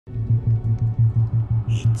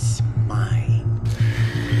It's mine.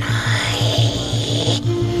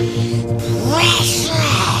 Precious.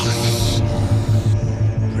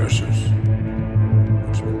 Precious.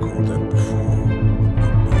 It's been called that before.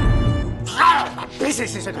 My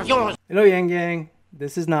business isn't of yours. Hello Yang Yang,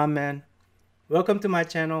 this is Man. Welcome to my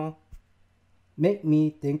channel, Make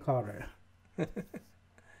Me Think Harder.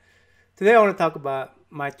 Today I want to talk about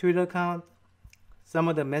my Twitter account, some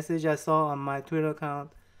of the message I saw on my Twitter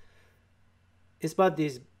account. It's about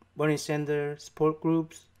these Bernie Sanders support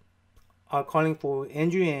groups are calling for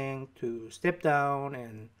Andrew Yang to step down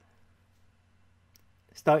and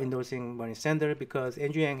start endorsing Bernie Sanders because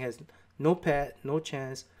Andrew Yang has no path, no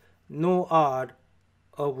chance, no odd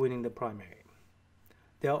of winning the primary.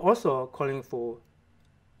 They are also calling for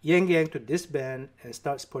Yang Yang to disband and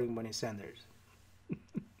start supporting Bernie Sanders.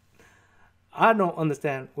 I don't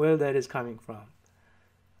understand where that is coming from.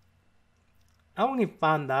 I only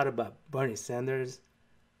found out about Bernie Sanders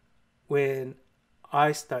when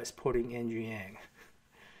I started supporting Andrew Yang.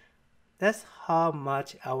 That's how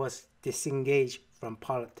much I was disengaged from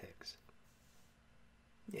politics.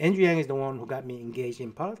 Andrew Yang is the one who got me engaged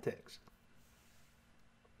in politics.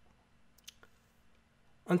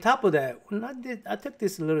 On top of that, when I took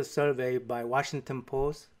this little survey by Washington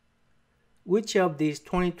Post, which of these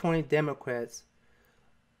 2020 Democrats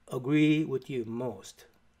agree with you most?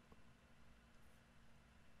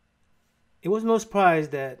 It was no surprise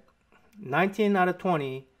that 19 out of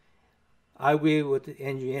 20 I agree with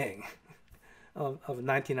Andrew Yang of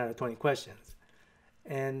 19 out of 20 questions.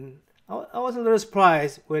 And I was a little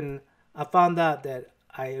surprised when I found out that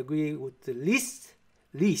I agree with the least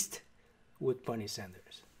with Bernie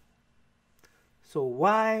Sanders. So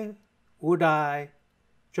why would I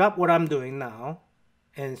drop what I'm doing now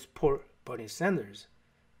and support Bernie Sanders?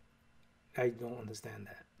 I don't understand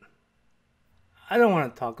that. I don't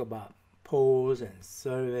want to talk about polls and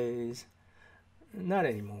surveys. Not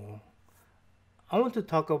anymore. I want to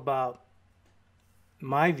talk about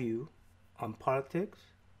my view on politics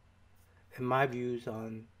and my views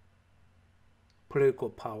on political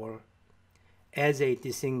power as a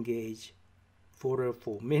disengaged voter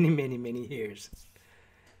for many years.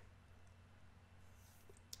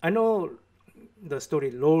 I know the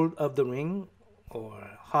story Lord of the Ring or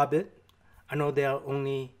Hobbit. I know they are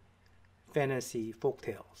only fantasy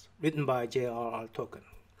folktales written by J.R.R. Tolkien.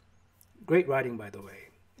 Great writing, by the way,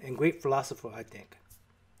 and great philosopher, I think.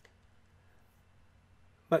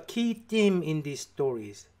 But key theme in these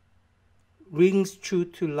stories rings true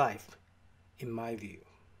to life, in my view.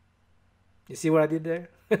 You see what I did there?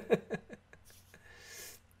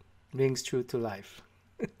 Rings true to life.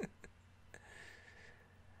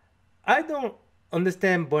 I don't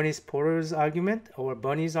understand Bernie supporters' argument or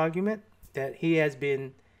Bernie's argument that he has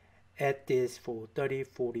been at this for 30,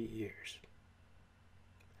 40 years.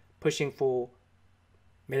 Pushing for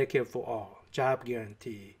Medicare for all, job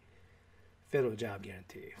guarantee, federal job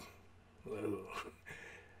guarantee,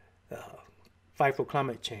 fight for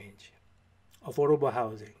climate change, affordable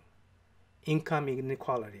housing, income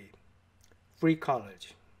inequality, free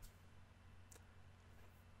college.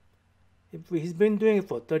 If he's been doing it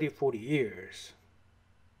for 30, 40 years,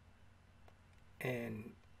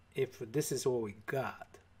 and if this is what we got,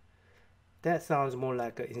 that sounds more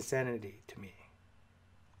like insanity to me.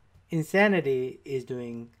 Insanity is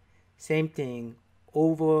doing same thing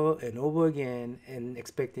over and over again and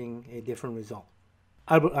expecting a different result.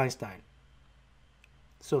 Albert Einstein.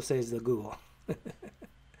 So says the Google.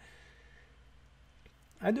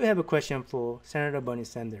 I do have a question for Senator Bernie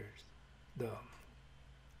Sanders, though.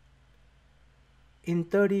 In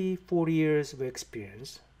 30, 40 years of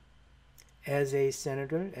experience as a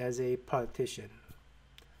senator, as a politician,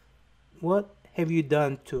 what have you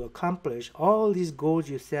done to accomplish all these goals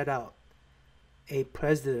you set out a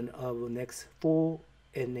president of the next 4 or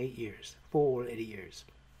 8 years?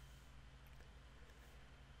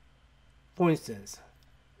 For instance,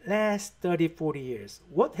 last 30, 40 years,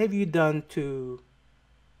 what have you done to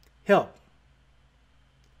help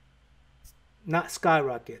not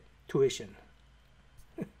skyrocket tuition?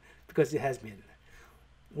 Because it has been.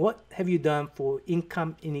 What have you done for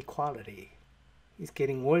income inequality? It's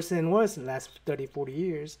getting worse and worse in the last 30, 40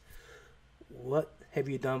 years. What have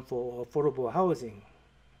you done for affordable housing?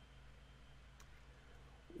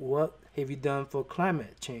 What have you done for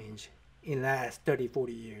climate change in the last 30,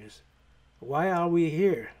 40 years? Why are we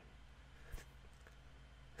here?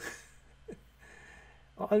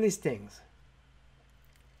 All these things.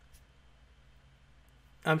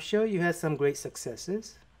 I'm sure you had some great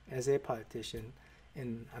successes as a politician,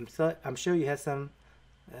 and I'm sure you had some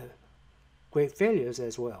great failures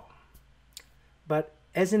as well. But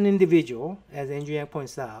As an individual, as Andrew Yang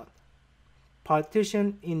points out,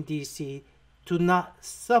 politicians in DC do not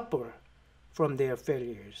suffer from their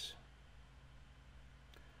failures.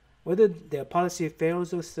 Whether their policy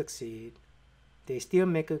fails or succeeds, they still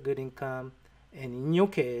make a good income, and in your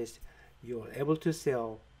case, you're able to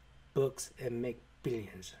sell books and make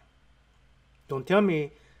billions. Don't tell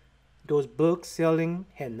me those books selling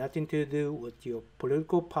had nothing to do with your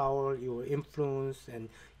political power, your influence, and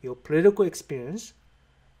your political experience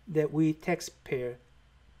that we taxpayers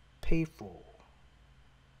pay for.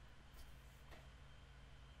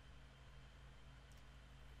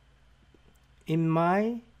 In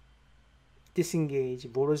my disengaged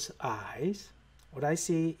voters' eyes, what I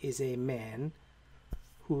see is a man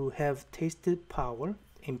who have tasted power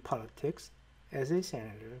in politics as a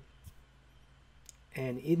senator,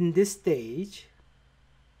 and in this stage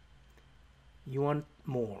you want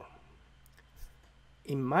more.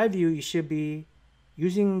 In my view, you should be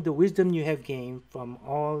using the wisdom you have gained from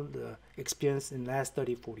all the experience in the last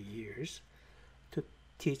 30-40 years to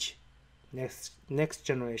teach next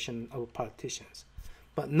generation of politicians.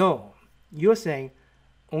 But no, you're saying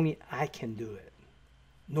only I can do it,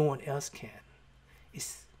 no one else can.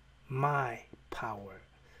 It's my power.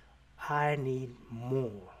 I need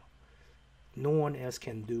more. No one else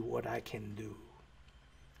can do what I can do.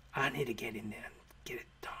 I need to get in there and get it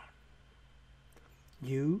done.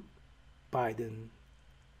 You, Biden,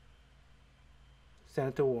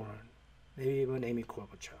 Senator Warren, maybe even Amy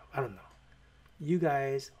Klobuchar, I don't know. You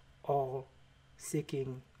guys all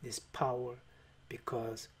seeking this power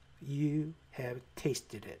because you have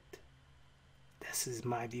tasted it. This is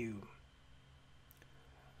my view.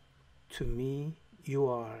 To me, you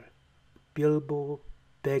are Bilbo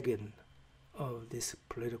Baggins of this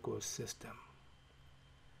political system.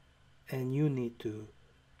 And you need to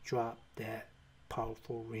drop that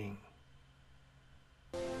powerful ring.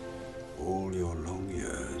 All your long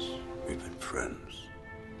years, we've been friends.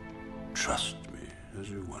 Trust me, as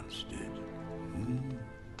you once did.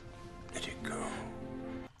 Let it go.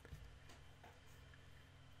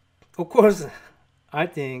 Of course, I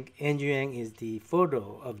think Andrew Yang is the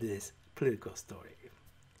photo of this political story.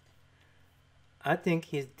 I think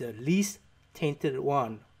he's the least tainted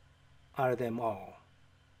one out of them all.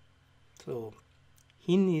 So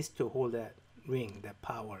he needs to hold that ring, that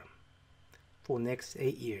power, for next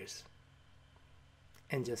 8 years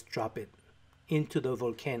and just drop it into the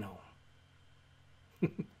volcano.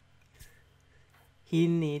 He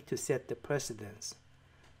needs to set the precedence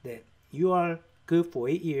that you are good for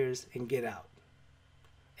 8 years and get out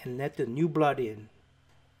and let the new blood in.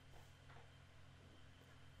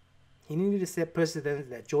 He needed to set precedence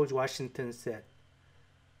that George Washington set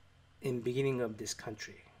in the beginning of this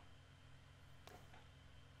country.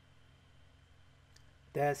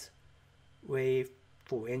 That's way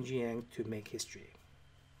for Andrew Yang to make history.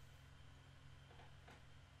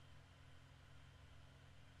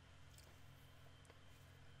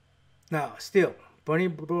 Now, still,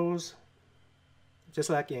 BernieBros, just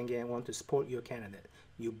like Yang, want to support your candidate.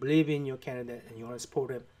 You believe in your candidate and you want to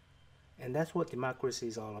support him. And that's what democracy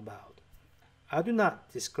is all about. I do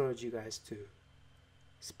not discourage you guys to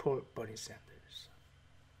support Bernie Sanders.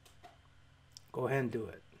 Go ahead and do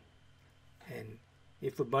it. And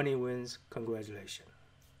if Bernie wins, congratulations.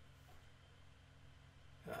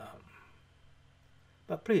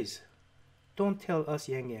 But please, don't tell us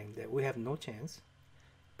Yang that we have no chance,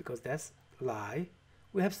 because that's a lie.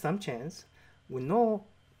 We have some chance. We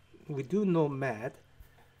do know math.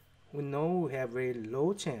 We know we have very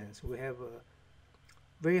low chance. We have a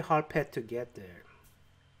very hard path to get there.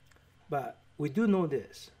 But we do know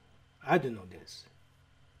this. I do know this.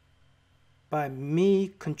 By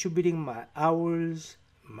me contributing my hours,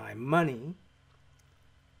 my money,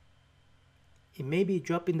 it may be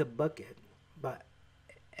drop in the bucket, but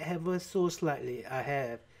ever so slightly I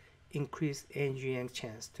have increased Andrew Yang's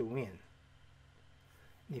chance to win.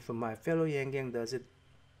 If my fellow Yang does it,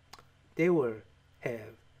 they will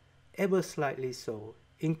have ever slightly so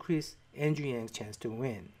increased Andrew Yang's chance to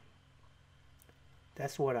win.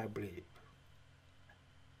 That's what I believe.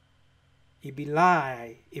 It'd be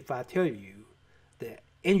lie if I tell you that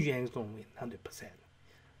Andrew Yang's gonna win 100%.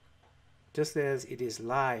 Just as it is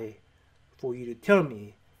lie for you to tell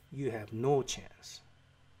me you have no chance.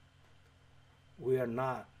 We are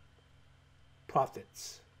not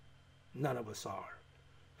prophets. None of us are.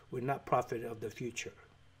 We're not prophet of the future.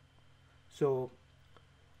 So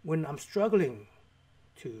when I'm struggling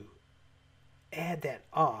to add that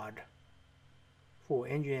odd for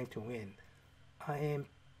Andrew Yang to win, I am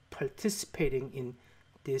participating in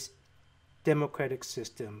this democratic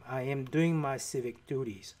system. I am doing my civic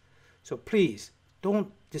duties. So please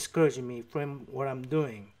don't discourage me from what I'm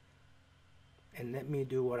doing, and let me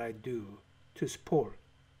do what I do to support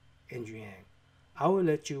Andrew Yang. I will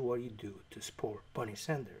let you what you do to support Bernie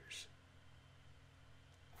Sanders.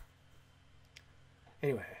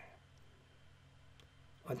 Anyway,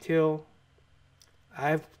 until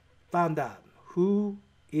I've found out who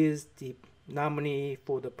is the nominee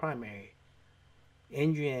for the primary,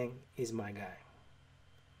 Andrew Yang is my guy.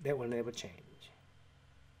 That will never change.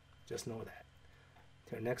 Just know that.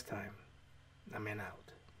 Till next time, I'm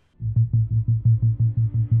out.